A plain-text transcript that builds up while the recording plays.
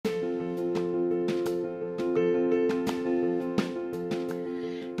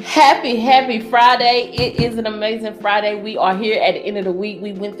Happy Friday. It is an amazing Friday. We are here at the end of the week.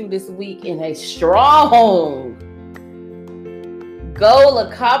 We went through this week in a strong goal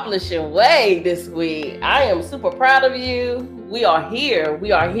accomplishing way this week. I am super proud of you. We are here.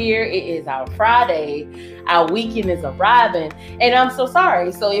 It is our Friday. Our weekend is arriving. And I'm so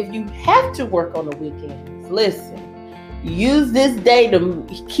sorry. So if you have to work on the weekends, listen, use this day to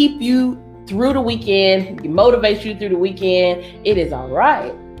keep you through the weekend, motivate you through the weekend. It is all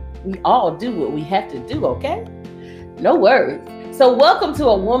right. We all do what we have to do, okay? No worries. So welcome to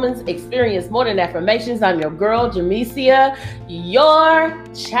A Woman's Experience More Than Affirmations. I'm your girl, Jamesia, your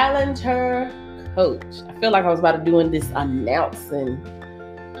challenger coach. I feel like I was about to doing this announcing.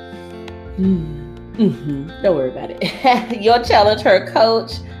 Don't worry about it. Your challenger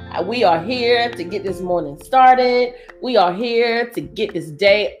coach. We are here to get this morning started. We are here to get this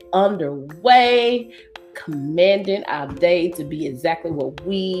day underway, commanding our day to be exactly what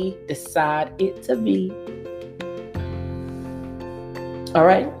we decide it to be. All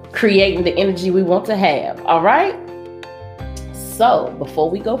right? Creating the energy we want to have. All right? So, before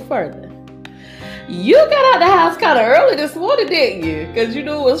we go further, you got out the house kind of early this morning, didn't you? Because you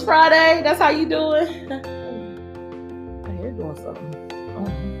knew it was Friday. That's how you doing? I hear doing something.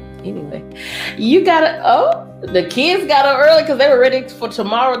 Anyway, the kids got up early because they were ready for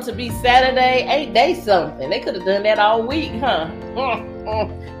tomorrow to be Saturday. Ain't they something? They could have done that all week, huh?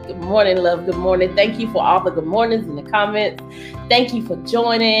 Good morning, love. Good morning. Thank you for all the good mornings in the comments. Thank you for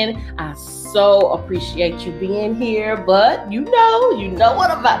joining. I so appreciate you being here. But you know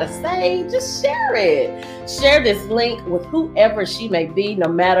what I'm about to say. Just share it. Share this link with whoever she may be, no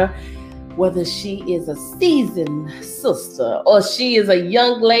matter whether she is a seasoned sister or she is a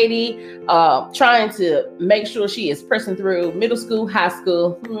young lady trying to make sure she is pressing through middle school, high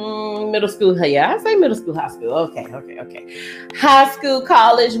school, yeah, I say middle school, high school. Okay. High school,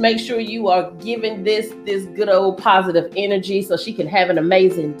 college, make sure you are giving this good old positive energy so she can have an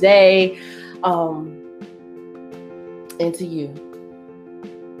amazing day. And to you,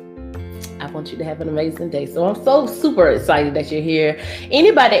 I want you to have an amazing day. So I'm so super excited that you're here.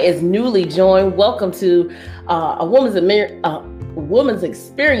 Anybody that is newly joined, welcome to a Woman's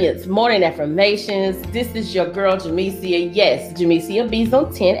Experience Morning Affirmations. This is your girl, Jamesia. Yes, Jamesia B's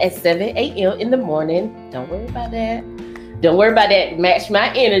on 10 at 7 a.m. in the morning. Don't worry about that. Don't worry about that. Match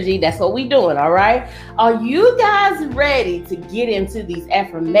my energy. That's what we're doing, all right? Are you guys ready to get into these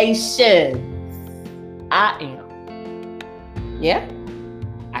affirmations? I am. Yeah?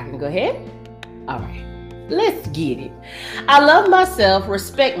 I can go ahead? All right, let's get it. I love myself,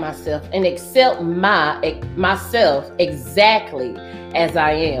 respect myself, and accept myself exactly as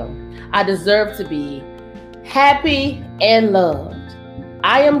I am. I deserve to be happy and loved.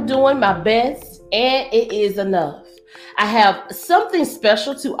 I am doing my best, and it is enough. I have something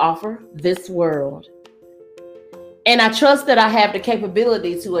special to offer this world. And I trust that I have the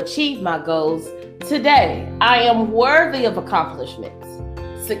capability to achieve my goals today. I am worthy of accomplishments,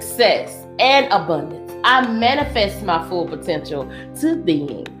 success, and abundance. I manifest my full potential to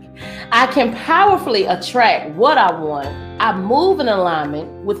being. I can powerfully attract what I want. I move in alignment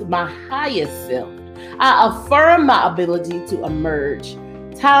with my highest self. I affirm my ability to emerge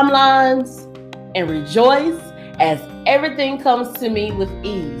timelines and rejoice as everything comes to me with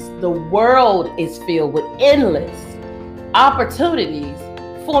ease. The world is filled with endless opportunities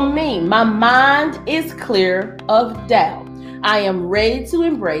for me. My mind is clear of doubt. I am ready to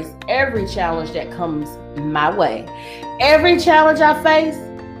embrace every challenge that comes my way. Every challenge I face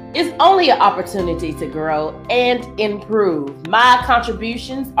is only an opportunity to grow and improve. My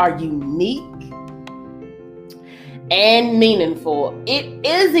contributions are unique and meaningful. It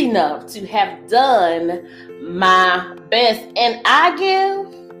is enough to have done my best, and I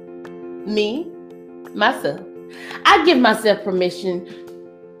give myself permission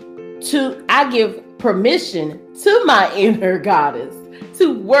to my inner goddess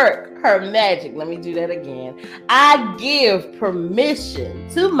to work her magic. Let me do that again. I give permission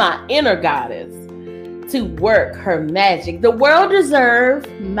to my inner goddess to work her magic. The world deserves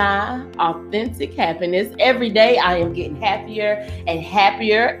my authentic happiness. Every day I am getting happier and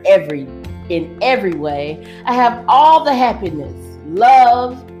happier in every way. I have all the happiness,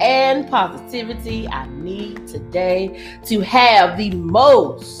 love, and positivity I need today to have the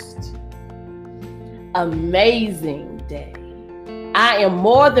most amazing day. I am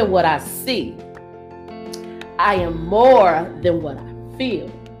more than what I see. I am more than what I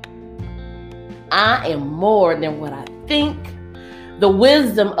feel. I am more than what I think. The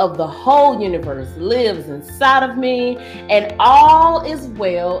wisdom of the whole universe lives inside of me, and all is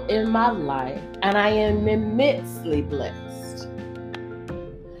well in my life, and I am immensely blessed.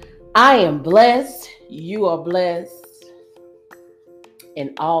 I am blessed. You are blessed.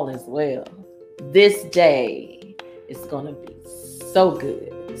 And all is well. This day is going to be so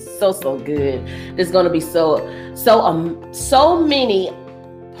good. So good. There's going to be so many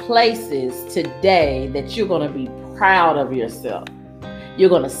places today that you're going to be proud of yourself. You're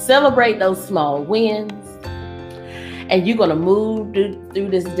going to celebrate those small wins. And you're going to move through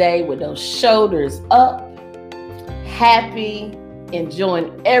this day with those shoulders up, happy,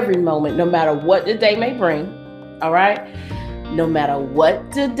 enjoying every moment, no matter what the day may bring. All right? No matter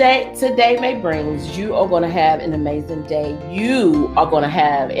what today may bring, you are going to have an amazing day. You are going to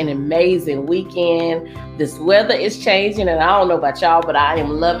have an amazing weekend. This weather is changing, and I don't know about y'all, but I am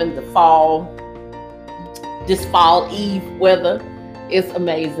loving the fall. This fall eve weather is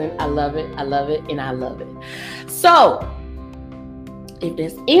amazing. I love it, and I love it. So, if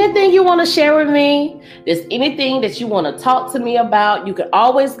there's anything you want to share with me, there's anything that you want to talk to me about, you can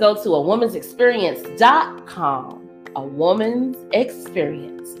always go to awomansexperience.com.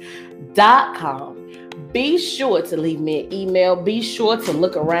 awomansexperience.com. Be sure to leave me an email. Be sure to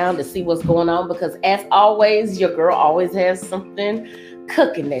look around to see what's going on, because as always, your girl always has something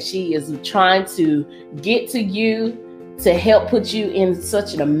cooking that she is trying to get to you to help put you in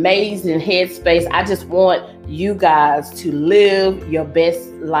such an amazing headspace. I just want you guys to live your best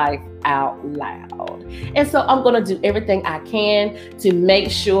life out loud. And so I'm going to do everything I can to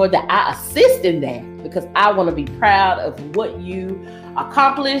make sure that I assist in that, because I want to be proud of what you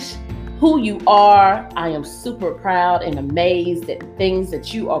accomplish, who you are. I am super proud and amazed at the things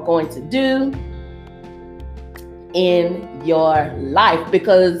that you are going to do in your life,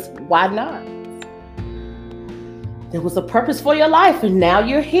 because why not? There was a purpose for your life, and now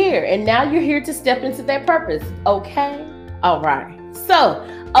you're here. And now you're here to step into that purpose. Okay? All right. So,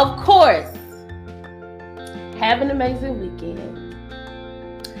 of course, have an amazing weekend.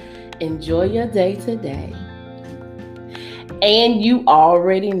 Enjoy your day today. And you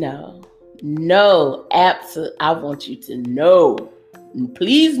already know. I want you to know.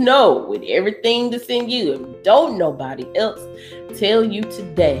 Please know with everything that's in you. If don't nobody else tell you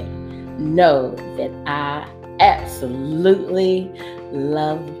today, know that I absolutely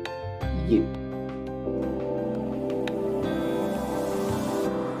love you.